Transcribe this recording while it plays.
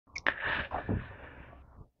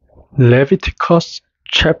Leviticus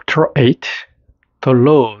Chapter 8. The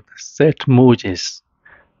Lord said to Moses,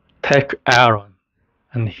 "Take Aaron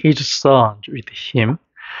and his sons with him,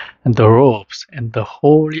 and the ropes, and the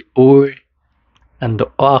holy oil, and the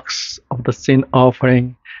ox of the sin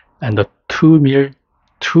offering, and the two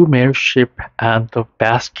male sheep, and the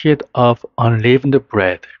basket of unleavened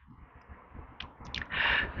bread.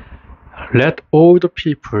 Let all the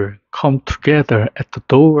people come together at the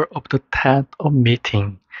door of the tent of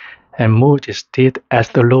meeting." And Moses did as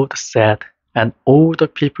the Lord said, and all the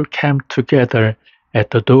people came together at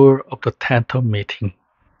the door of the tent of meeting.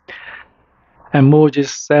 And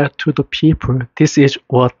Moses said to the people, "This is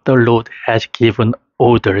what the Lord has given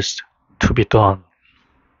orders to be done."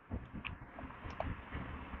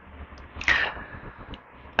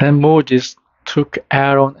 Then Moses took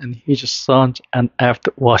Aaron and his sons, and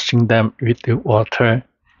after washing them with the water,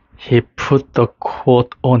 he put the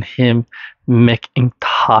coat on him, making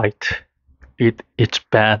tight with each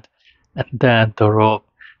band, and then the robe,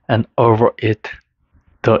 and over it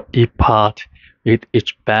the ephod with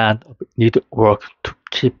each band of needlework to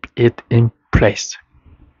keep it in place.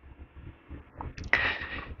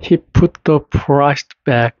 He put the price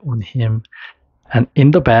bag on him, and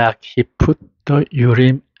in the bag he put the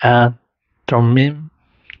Urim and Thummim,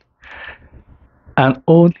 and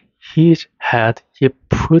on his head he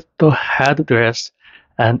put the headdress,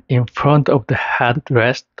 and in front of the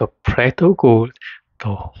headdress the plate of gold,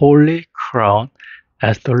 the holy crown,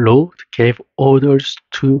 as the Lord gave orders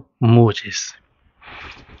to Moses.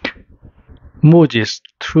 Moses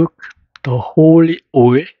took the holy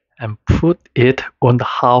oil and put it on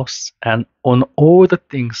the house and on all the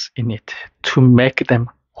things in it to make them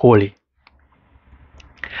holy.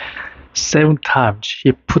 7 times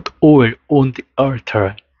he put oil on the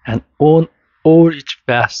altar and on all its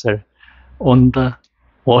vessels, on the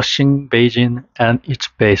washing basin and its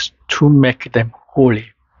base, to make them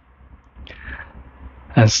holy.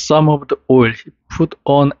 And some of the oil he put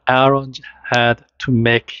on Aaron's head to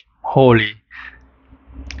make him holy.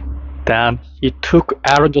 Then he took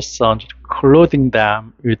Aaron's sons, clothing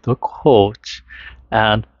them with the coats,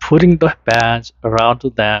 and putting the bands around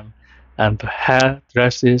them, and the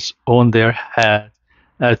headdresses on their heads,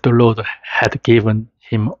 as the Lord had given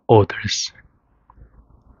him orders.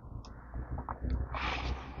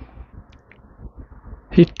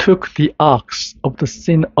 He took the ox of the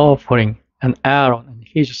sin offering, and Aaron and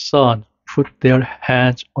his son put their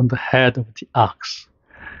hands on the head of the ox.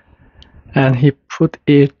 And he put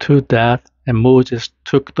it to death, and Moses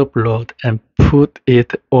took the blood and put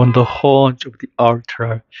it on the horns of the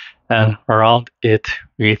altar, and around it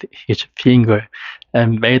with his finger,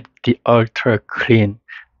 and made the altar clean,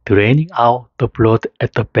 draining out the blood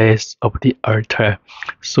at the base of the altar.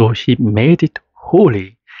 So he made it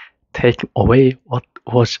holy, taking away what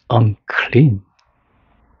was unclean.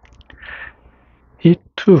 He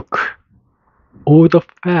took all the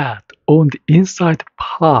fat on the inside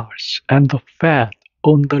parts, and the fat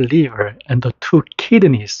on the liver, and the 2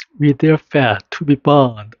 kidneys with their fat, to be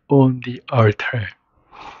burned on the altar.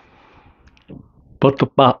 But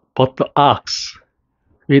the ox,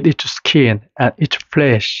 with its skin and its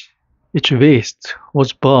flesh, its waist,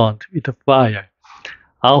 was burned with the fire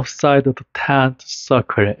outside of the tent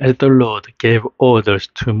circle, as the Lord gave orders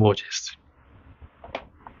to Moses.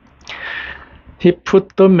 He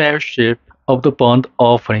put the male sheep of the burnt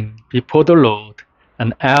offering before the Lord,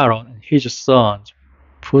 and Aaron and his sons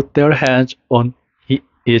put their hands on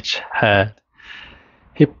its head.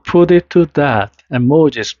 He put it to death, and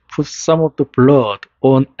Moses put some of the blood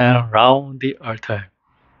on and round the altar.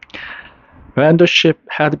 When the sheep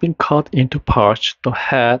had been cut into parts, the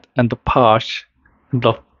head and the parts and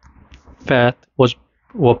the fat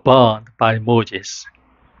were burned by Moses.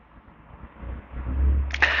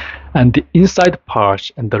 And the inside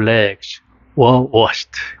parts and the legs were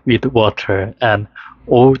washed with water, and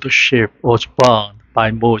all the sheep was burned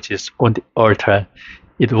by Moses on the altar.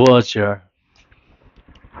 It was a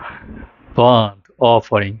burnt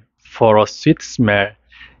offering for a sweet smell.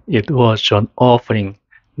 It was an offering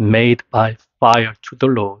made by fire to the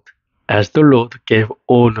Lord, as the Lord gave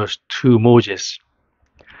orders to Moses.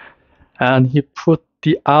 And he put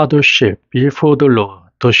the other sheep before the Lord,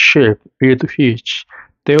 the sheep with which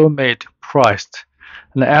they were made priests,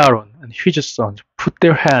 and Aaron and his sons put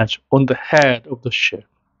their hands on the head of the sheep.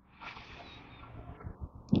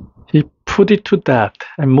 He put it to death,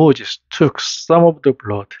 and Moses took some of the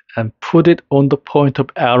blood and put it on the point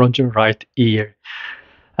of Aaron's right ear,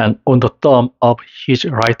 and on the thumb of his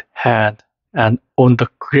right hand, and on the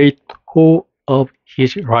great toe of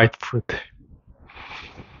his right foot.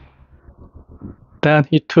 Then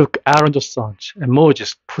he took Aaron's sons, and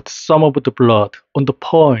Moses put some of the blood on the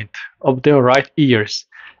point of their right ears,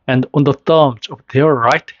 and on the thumbs of their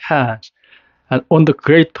right hands, and on the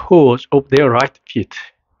great toes of their right feet.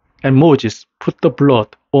 And Moses put the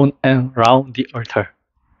blood on and round the altar.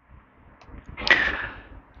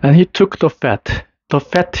 And he took the fat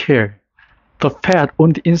hair, the fat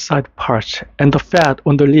on the inside parts, and the fat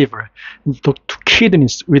on the liver, and the two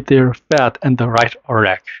kidneys with their fat and the right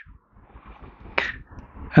leg.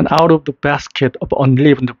 And out of the basket of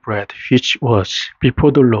unleavened bread which was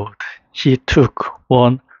before the Lord, he took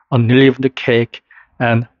one unleavened cake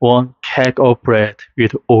and one cake of bread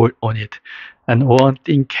with oil on it, and one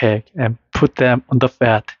thin cake, and put them on the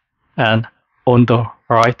fat and on the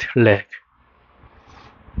right leg.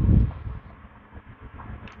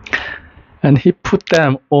 And he put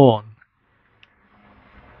them all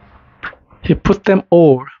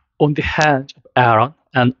on the hands of Aaron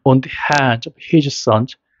and on the hands of his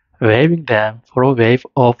sons, waving them for a wave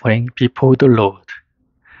offering before the Lord.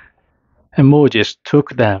 And Moses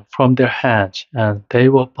took them from their hands, and they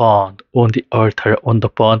were burned on the altar on the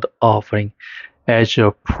burnt offering, as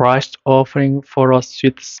a priced offering for a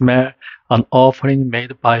sweet smell, an offering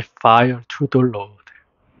made by fire to the Lord.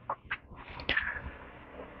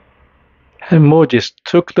 And Moses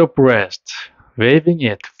took the breast, waving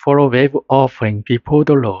it for a wave offering before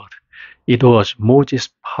the Lord. It was Moses'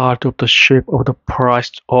 part of the sheep of the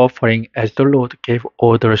priced offering, as the Lord gave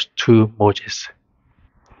orders to Moses.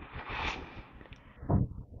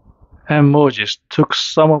 And Moses took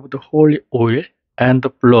some of the holy oil and the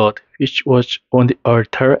blood which was on the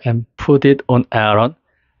altar, and put it on Aaron,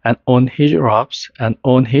 and on his robes, and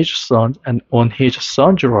on his sons, and on his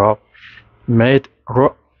sons' robe, made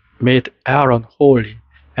Aaron holy,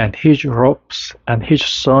 and his robes, and his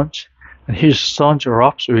sons'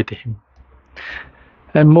 robes with him.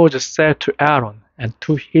 And Moses said to Aaron and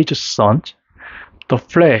to his sons, "The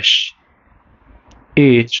flesh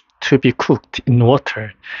is to be cooked in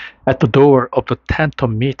water at the door of the tent of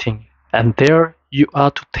meeting, and there you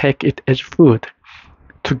are to take it as food,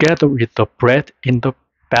 together with the bread in the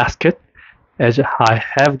basket, as I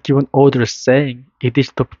have given orders, saying, it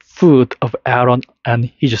is the food of Aaron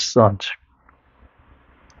and his sons.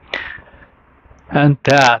 And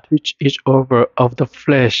that which is over of the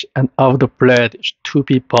flesh and of the blood is to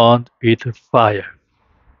be burned with fire.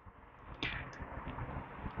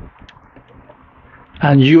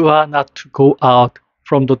 And you are not to go out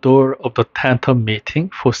from the door of the tent of meeting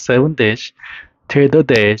for 7 days, till the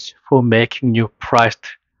days for making you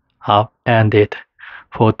priced are ended,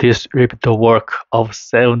 for this will be the work of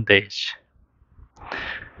 7 days.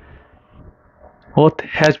 What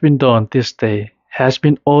has been done this day has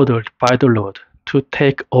been ordered by the Lord to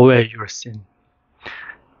take away your sin.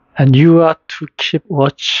 And you are to keep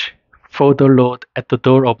watch for the Lord at the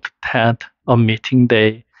door of the tent of meeting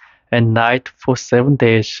day and night for 7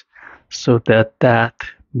 days, so that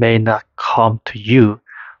may not come to you,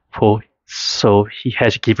 for so he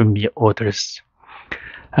has given me orders.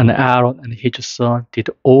 And Aaron and his son did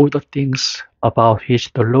all the things about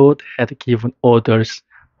which the Lord had given orders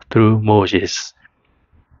through Moses.